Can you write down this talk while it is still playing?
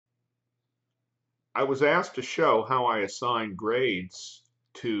I was asked to show how I assign grades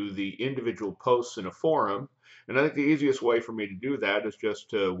to the individual posts in a forum, and I think the easiest way for me to do that is just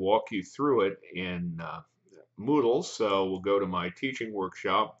to walk you through it in Moodle. So we'll go to my teaching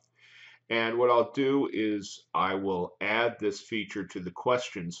workshop, and what I'll do is I will add this feature to the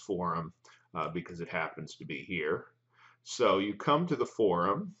questions forum because it happens to be here. So you come to the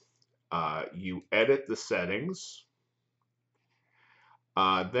forum, you edit the settings.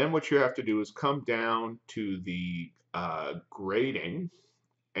 Then what you have to do is come down to the grading,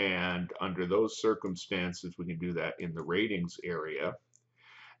 and under those circumstances, we can do that in the ratings area.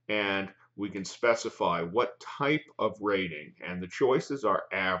 And we can specify what type of rating, and the choices are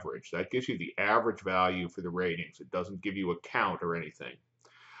average. That gives you the average value for the ratings. It doesn't give you a count or anything.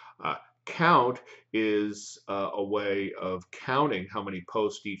 Count is a way of counting how many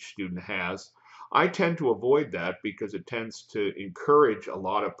posts each student has. I tend to avoid that because it tends to encourage a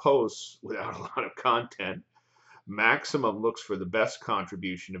lot of posts without a lot of content. Maximum looks for the best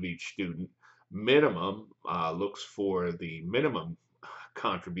contribution of each student. Minimum looks for the minimum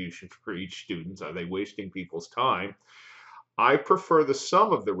contribution for each student. Are they wasting people's time? I prefer the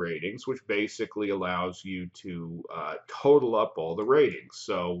sum of the ratings, which basically allows you to total up all the ratings.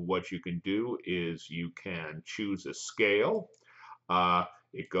 So what you can do is you can choose a scale.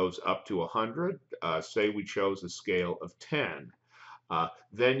 It goes up to 100. Say we chose a scale of 10.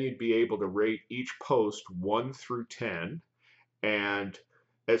 Then you'd be able to rate each post 1 through 10. And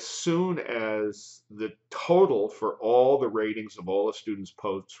as soon as the total for all the ratings of all the students'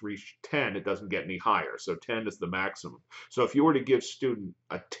 posts reach 10, it doesn't get any higher. So 10 is the maximum. So if you were to give student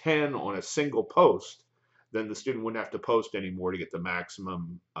a 10 on a single post, then the student wouldn't have to post anymore to get the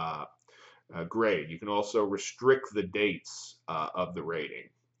maximum grade. You can also restrict the dates of the rating.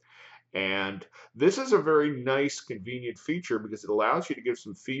 And this is a very nice, convenient feature because it allows you to give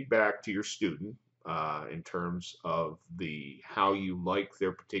some feedback to your student in terms of how you like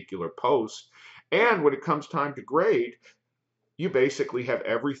their particular post. And when it comes time to grade, you basically have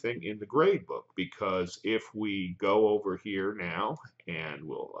everything in the gradebook, because if we go over here now and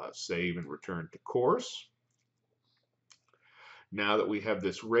we'll save and return to course. Now that we have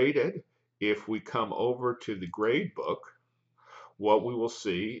this rated, if we come over to the gradebook, what we will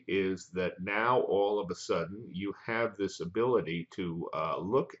see is that now all of a sudden you have this ability to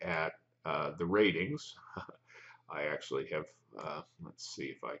look at the ratings. I actually have, let's see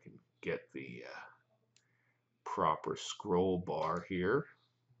if I can get the proper scroll bar here.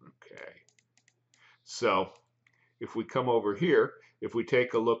 Okay. So if we come over here, if we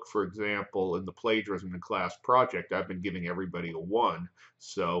take a look, for example, in the plagiarism in class project, I've been giving everybody a 1.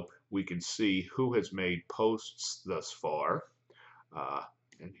 So we can see who has made posts thus far.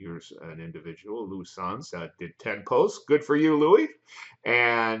 And here's an individual, Louis Sans, did 10 posts. Good for you, Louis.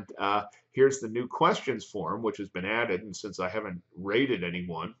 And here's the new questions form, which has been added. And since I haven't rated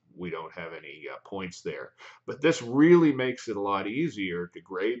anyone, we don't have any points there. But this really makes it a lot easier to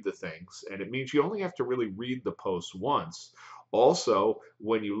grade the things. And it means you only have to really read the posts once. Also,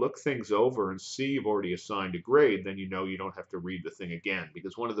 when you look things over and see you've already assigned a grade, then you know you don't have to read the thing again.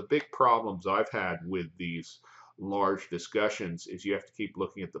 Because one of the big problems I've had with these large discussions is you have to keep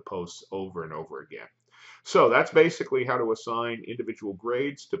looking at the posts over and over again. So that's basically how to assign individual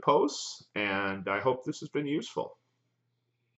grades to posts, and I hope this has been useful.